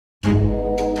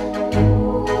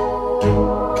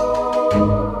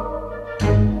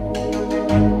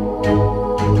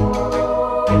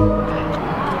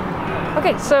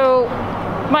So,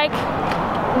 Mike,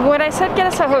 when I said get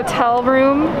us a hotel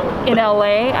room in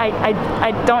LA,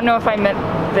 I don't know if I meant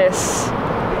this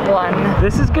one.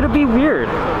 This is gonna be weird.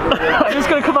 I'm just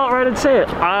gonna come out right and say it.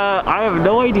 I have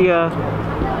no idea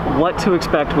what to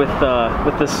expect with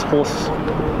this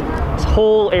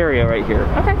whole area right here.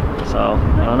 Okay. So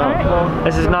I don't know. All right, well,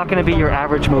 this is not gonna be your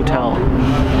average motel.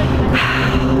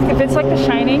 If it's like The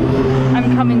Shining,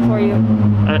 I'm coming for you.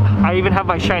 I even have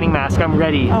my shining mask. I'm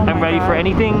ready. Oh I'm ready God. for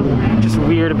anything just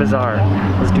weird and bizarre.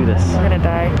 Let's do this. We're gonna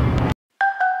die.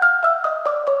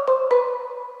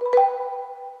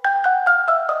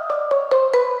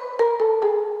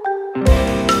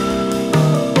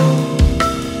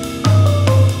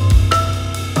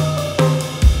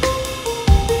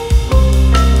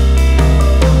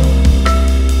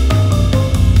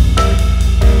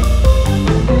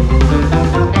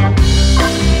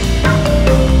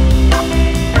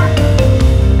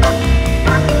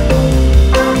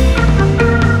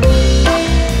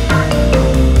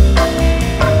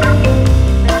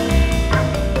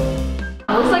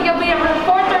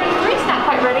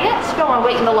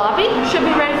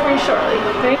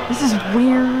 This is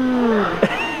weird.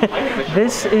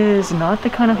 This is not the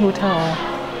kind of hotel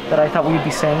that I thought we'd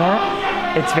be staying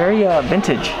at. It's very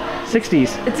vintage,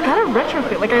 60s. It's got a retro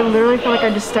feel. Like I literally feel like I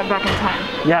just stepped back in time.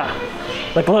 Yeah.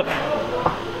 Like look.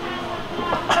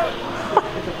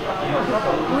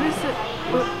 What is it?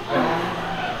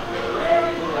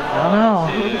 I don't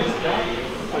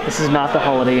know. This is not the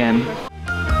Holiday Inn.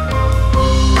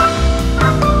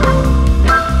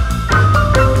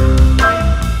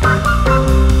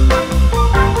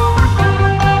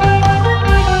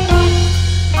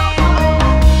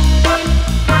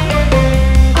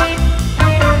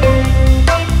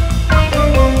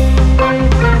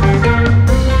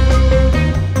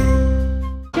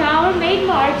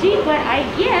 But I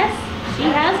guess she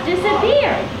has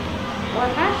disappeared. Or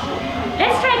has she?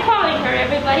 Let's try calling her,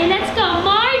 everybody. Let's go.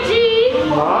 Margie!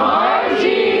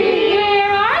 Margie! Where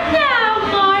art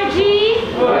thou, Margie?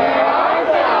 Where art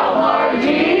thou,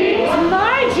 Margie? Is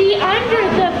Margie under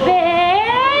the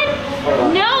bed?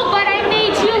 No, but I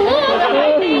made you look.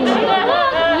 I made you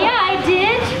look. Yeah, I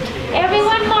did.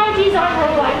 Everyone, Margie's on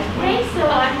her lunch break, so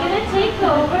I'm going to take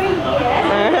over. Yes.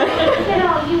 Look at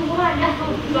all you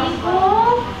wonderful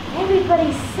people.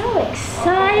 Everybody's so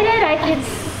excited. I can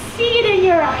see it in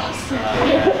your eyes.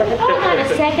 Hold on a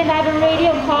second. I have a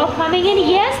radio call coming in.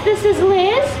 Yes, this is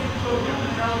Liz.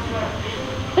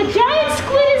 The giant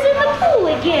squid is in the pool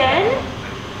again.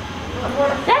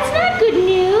 That's not good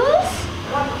news.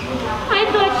 I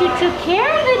thought you took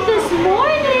care of it this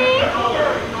morning.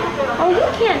 Oh, you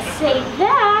can't say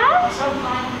that.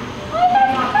 I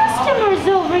have customers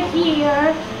over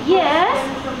here. Yes.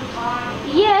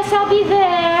 Yes, I'll be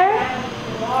there.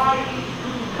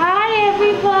 Hi,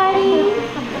 everybody.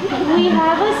 We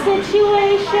have a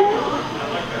situation.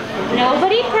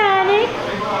 Nobody panic.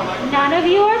 None of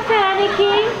you are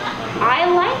panicking. I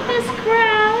like this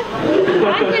crowd.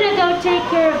 I'm gonna go take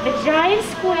care of the giant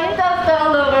squid. Dust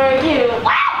all over you.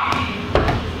 Wow!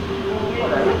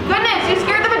 Goodness, you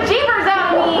scared the bejeebers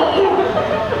out of me.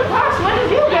 Gosh, when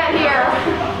did you get here?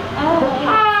 Oh,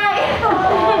 Hi.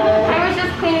 I was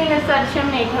just cleaning this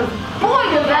chimney because boy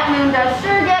does that moon dust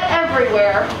sure get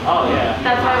everywhere. Oh yeah.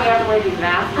 That's why we have to wear these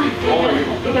masks.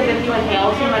 Because if you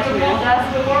inhale too much moon dust,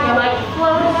 you might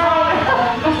float away.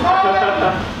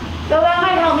 So that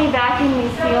might help me vacuum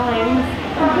these ceilings.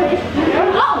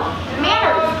 Oh,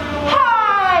 manners!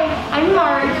 Hi! I'm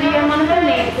Margie. I'm one of the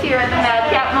maids here at the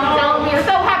Madcap Motel, and we are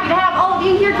so happy to have all of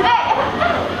you here today.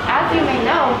 As you may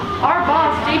know, our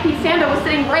boss, J.P. Sando, was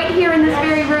sitting right here in this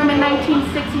very room in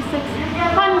 1966,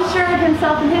 unsure of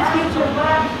himself and his future,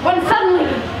 when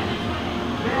suddenly...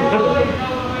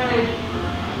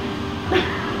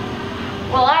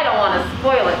 Well, I don't want to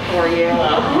spoil it for you.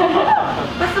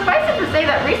 But suffice it to say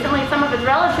that recently some of his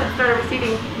relatives started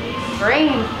receiving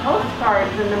strange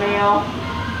postcards in the mail.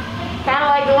 Kind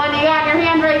of like the one you got in your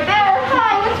hand right there.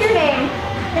 Hi, what's your name?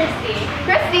 Christy.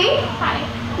 Christy? Hi.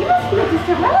 You must be a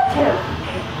distant relative.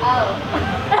 Oh.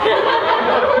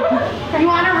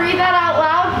 You want to read that out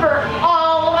loud for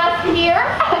all of us to hear?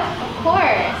 Of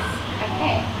course.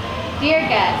 Okay. Dear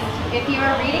guest, if you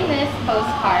are reading this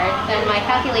postcard, then my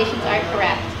calculations are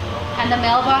correct, and the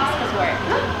mailbox has worked.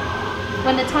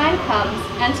 When the time comes,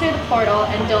 enter the portal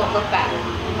and don't look back.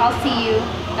 I'll see you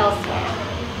elsewhere.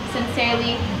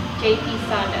 Sincerely, J.P.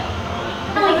 Sando.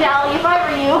 Really, Dally, if I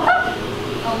were you.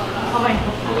 Oh my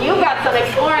God. You got some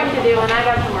exploring to do, and I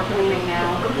got some more cleaning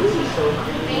now.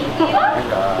 Thank you.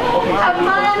 Have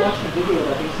fun.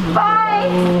 Bye.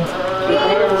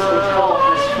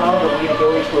 tunnel that lead to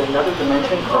go into another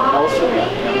dimension called Elsa.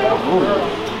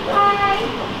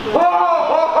 Oh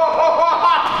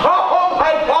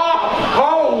my God!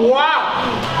 Oh wow!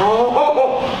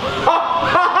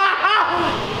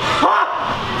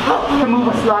 To move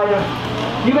a slider.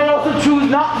 You may also choose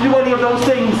not to do any of those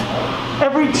things.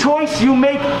 Every choice you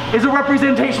make is a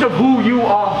representation of who you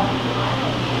are.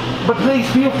 But please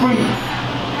feel free.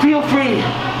 Feel free.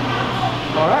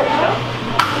 All right.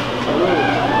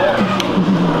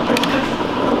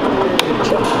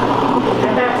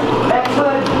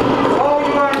 Excellent. Oh,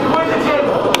 you are inquisitive.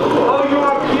 Oh, you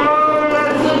are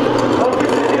curious. Oh,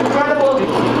 this is incredible.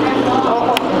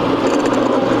 Oh.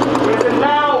 Yes, and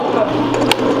now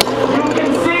you can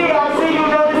see, I see you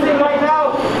noticing right now,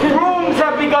 rooms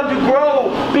have begun to grow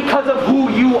because of who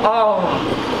you are.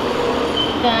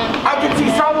 I can see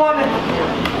someone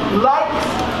likes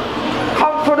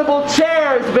comfortable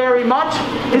chairs very much.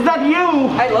 Is that you?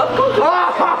 I love comfortable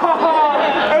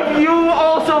If you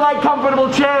also like comfortable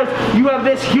chairs, you have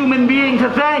this human being to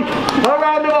thank. A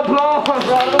round of applause.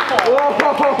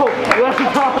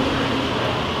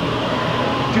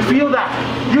 Do you feel that?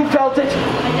 You felt it.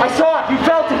 I saw it. You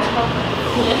felt it.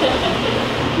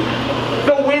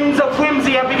 The winds of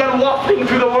whimsy have begun wafting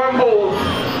through the wormhole.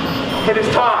 It is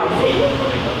time.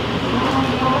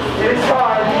 It is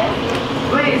time.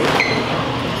 Please,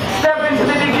 step into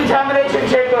the decontamination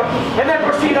chamber and then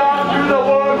proceed on through the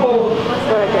wormhole.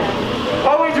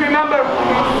 Always remember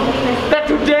that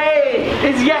today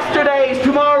is yesterday's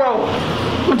tomorrow.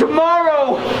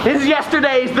 Tomorrow is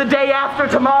yesterday's the day after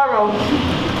tomorrow.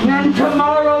 And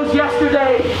tomorrow's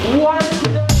yesterday. One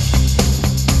today.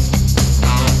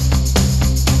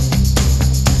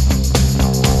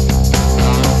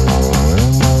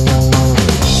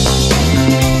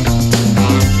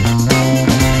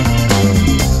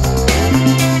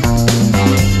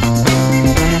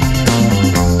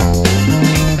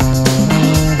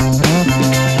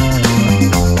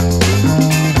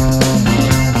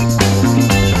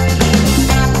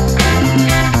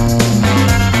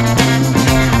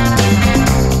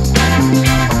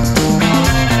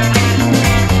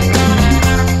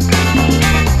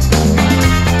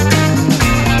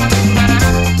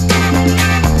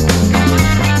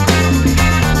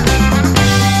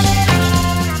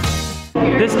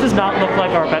 This does not look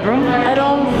like our bedroom. I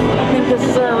don't think this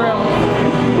is our room.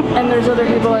 And there's other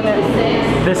people in it.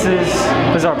 This is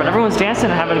bizarre, but everyone's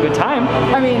dancing and having a good time.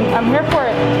 I mean, I'm here for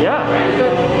it. Yeah.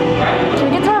 But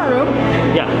can we get to our room?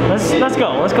 Yeah, let's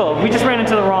go, let's go. We just ran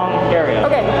into the wrong area.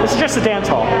 Okay. This is just a dance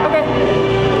hall. Okay.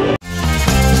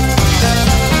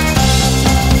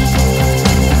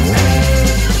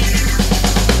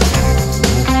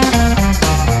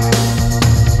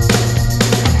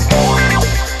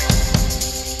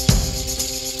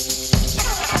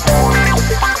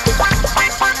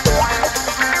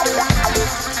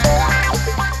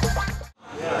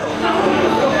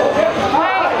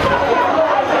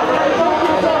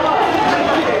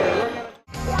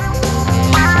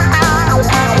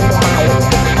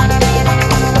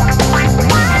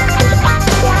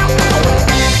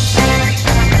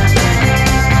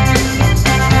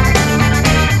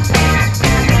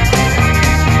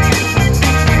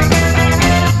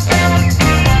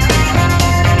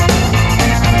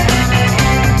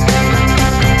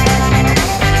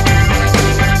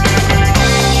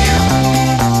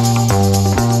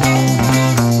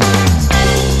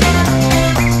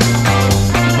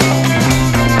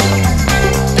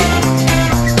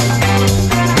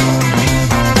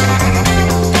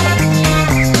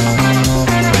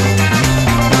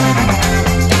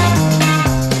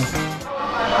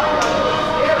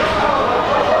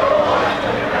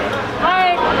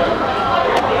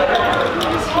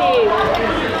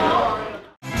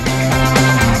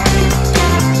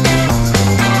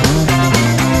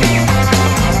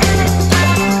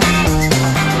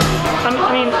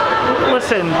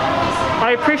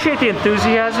 I appreciate the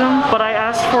enthusiasm, but I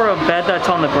asked for a bed that's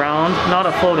on the ground, not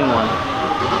a floating one.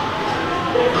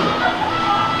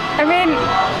 I mean,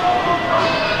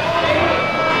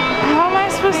 how am I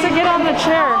supposed to get on the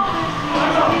chair?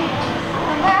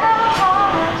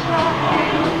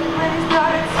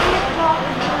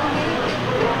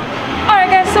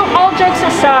 Alright guys, so all jokes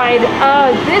aside,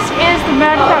 this is the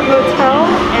Madcap Motel,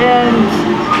 and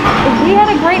we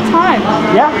had a great time.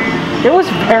 Yeah, it was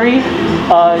very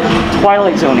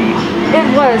Twilight Zone-y. It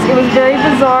was very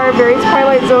bizarre, very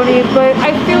Twilight Zone-y, but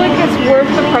I feel like it's worth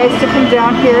the price to come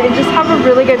down here and just have a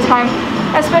really good time,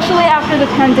 especially after the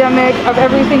pandemic of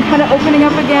everything kind of opening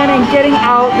up again and getting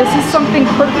out. This is something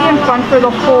quirky and fun for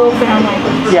the whole family.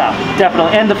 Yeah,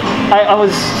 definitely. And I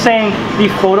was saying the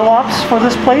photo ops for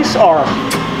this place are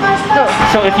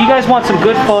So if you guys want some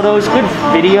good photos, good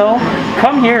video,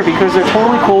 come here because they're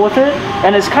totally cool with it,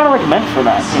 and it's kind of like meant for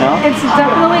that, you know? It's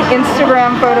definitely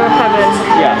Instagram photo heaven.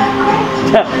 Yeah.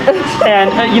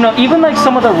 And you know, even like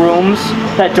some of the rooms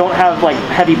that don't have like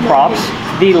heavy props,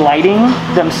 the lighting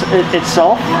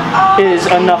itself is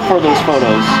enough for those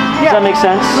photos. Does that make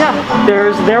sense? Yeah.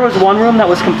 There was one room that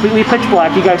was completely pitch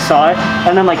black. You guys saw it,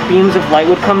 and then like beams of light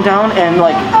would come down, and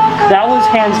like that was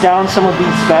hands down some of the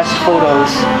best photos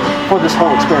for this whole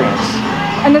experience.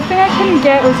 And the thing I couldn't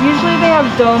get was usually they have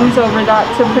domes over that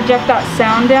to project that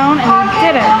sound down, and we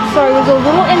didn't. So I was a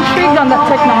little intrigued on that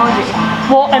technology.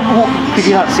 Well, could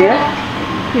you not see it?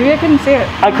 Maybe I couldn't see it.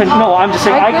 I couldn't. No, I'm just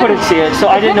saying I couldn't see it, so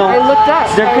I didn't know. I looked up.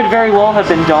 There could very well have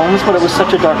been domes, but it was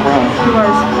such a dark room. It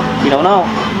was. You don't know.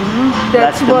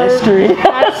 That's the mystery.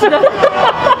 That's the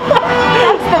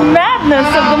madness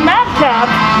of the Madcap.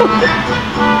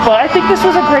 But I think this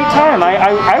was a great time.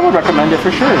 I would recommend it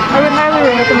for sure. I would highly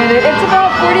recommend it. It's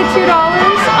about $42.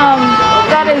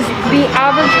 That is the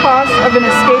average cost of an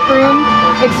escape room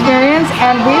experience,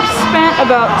 and we've spent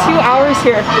about 2 hours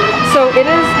here. So it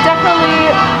is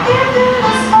definitely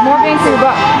more bang for your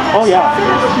buck. Oh yeah.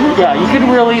 Yeah, you could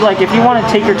really, like, if you want to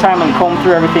take your time and comb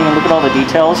through everything and look at all the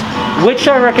details,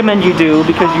 which I recommend you do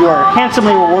because you are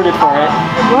handsomely rewarded for it.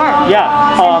 You are. Yeah,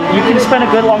 you can spend a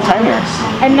good long time here.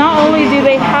 And not only do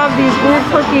they have these weird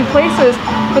quirky places,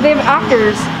 but they have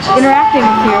actors interacting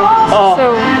with you. Oh,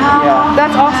 so yeah.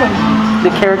 That's awesome. The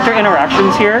character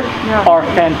interactions here are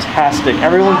fantastic.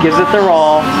 Everyone gives it their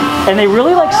all, and they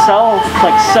really sell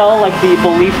the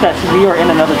belief that we are in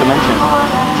another dimension.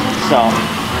 So,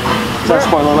 is that a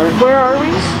spoiler alert? Where are we?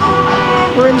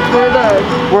 We're in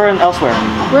elsewhere.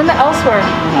 We're in the elsewhere.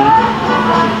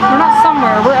 We're not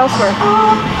somewhere. We're elsewhere.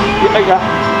 Yeah.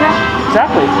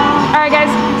 Exactly. All right, guys.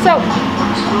 So,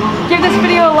 give this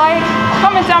video a like.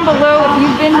 Comment down below if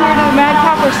you've been here to the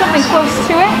Madcap or something close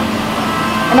to it.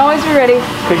 And always be ready.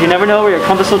 Because you never know where your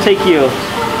compass will take you.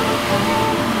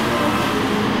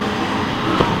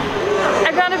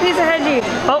 I found a piece of hedgie.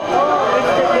 Oh!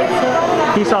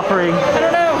 Peace offering. I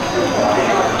don't know.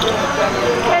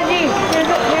 Hedgie, here's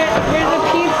a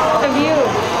piece of you.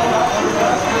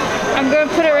 I'm going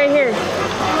to put it right here.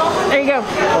 There you go.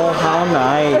 Oh, how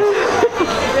nice.